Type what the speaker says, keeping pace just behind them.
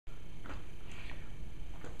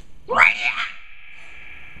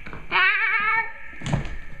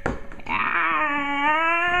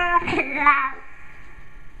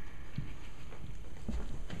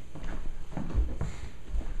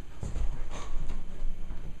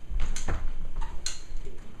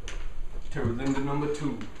Terralinda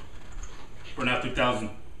 #2. Burnout 3000.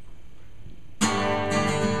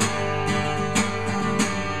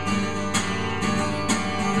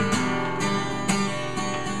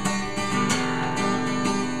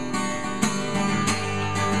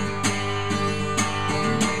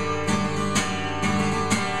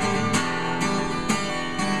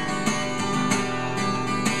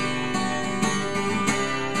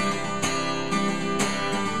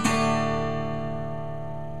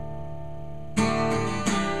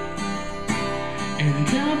 And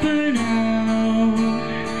I'll burn out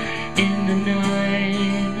in the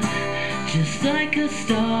night, just like a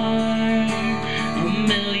star, a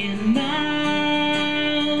million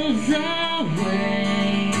miles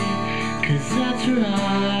away. 'Cause that's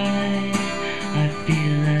right, I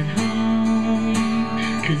feel at home.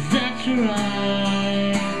 'Cause that's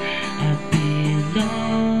right, I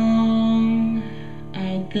belong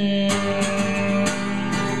out there.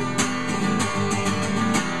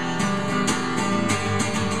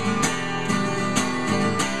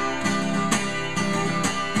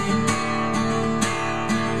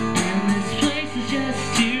 Just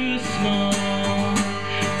too small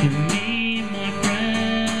for me, my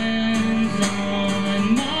friends. On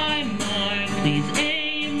my mark, please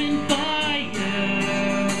aim and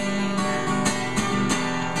fire.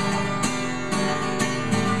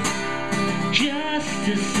 Just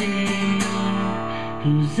to see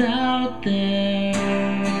who's out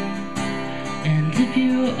there. And if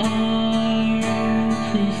you are,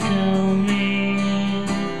 please tell me,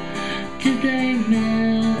 did they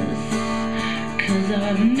miss? 'Cause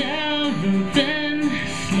I've never been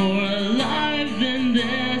more alive than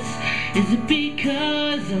this. Is it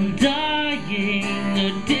because I'm dying,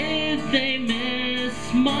 or did they miss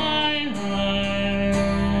my heart?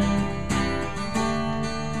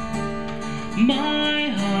 My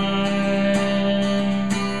heart.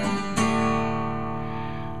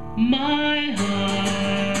 My heart.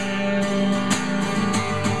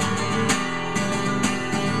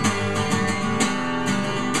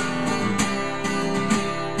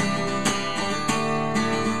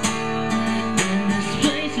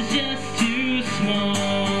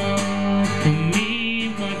 For me,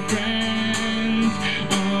 my friends,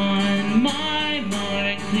 on my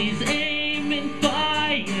mark, please aim and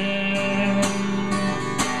fire.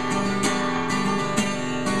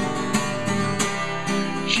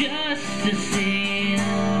 Just to see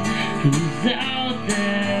who's out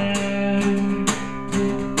there.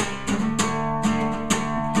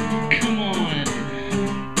 Come on.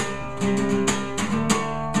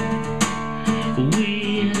 We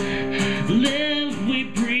live, we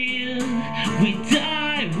breathe, we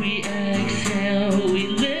die, we exhale. We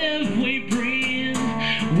live, we breathe,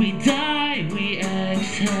 we die, we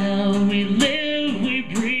exhale. We live, we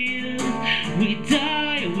breathe, we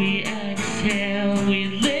die, we exhale. We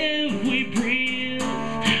live, we breathe,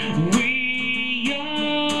 we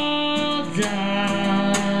all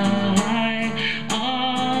die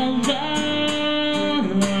all alone.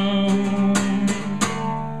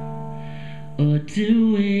 Or do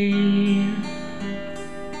we?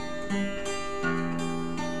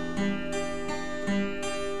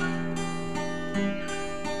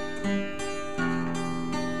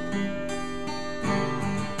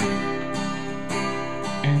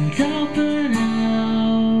 And I'll burn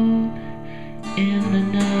out in the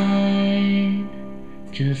night,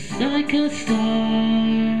 just like a star,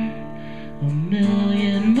 a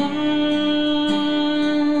million miles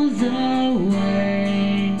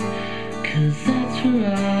away. 'Cause that's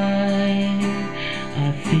right, I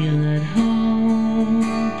feel at home.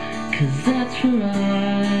 'Cause that's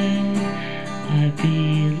right, I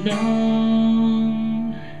belong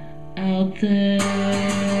out there.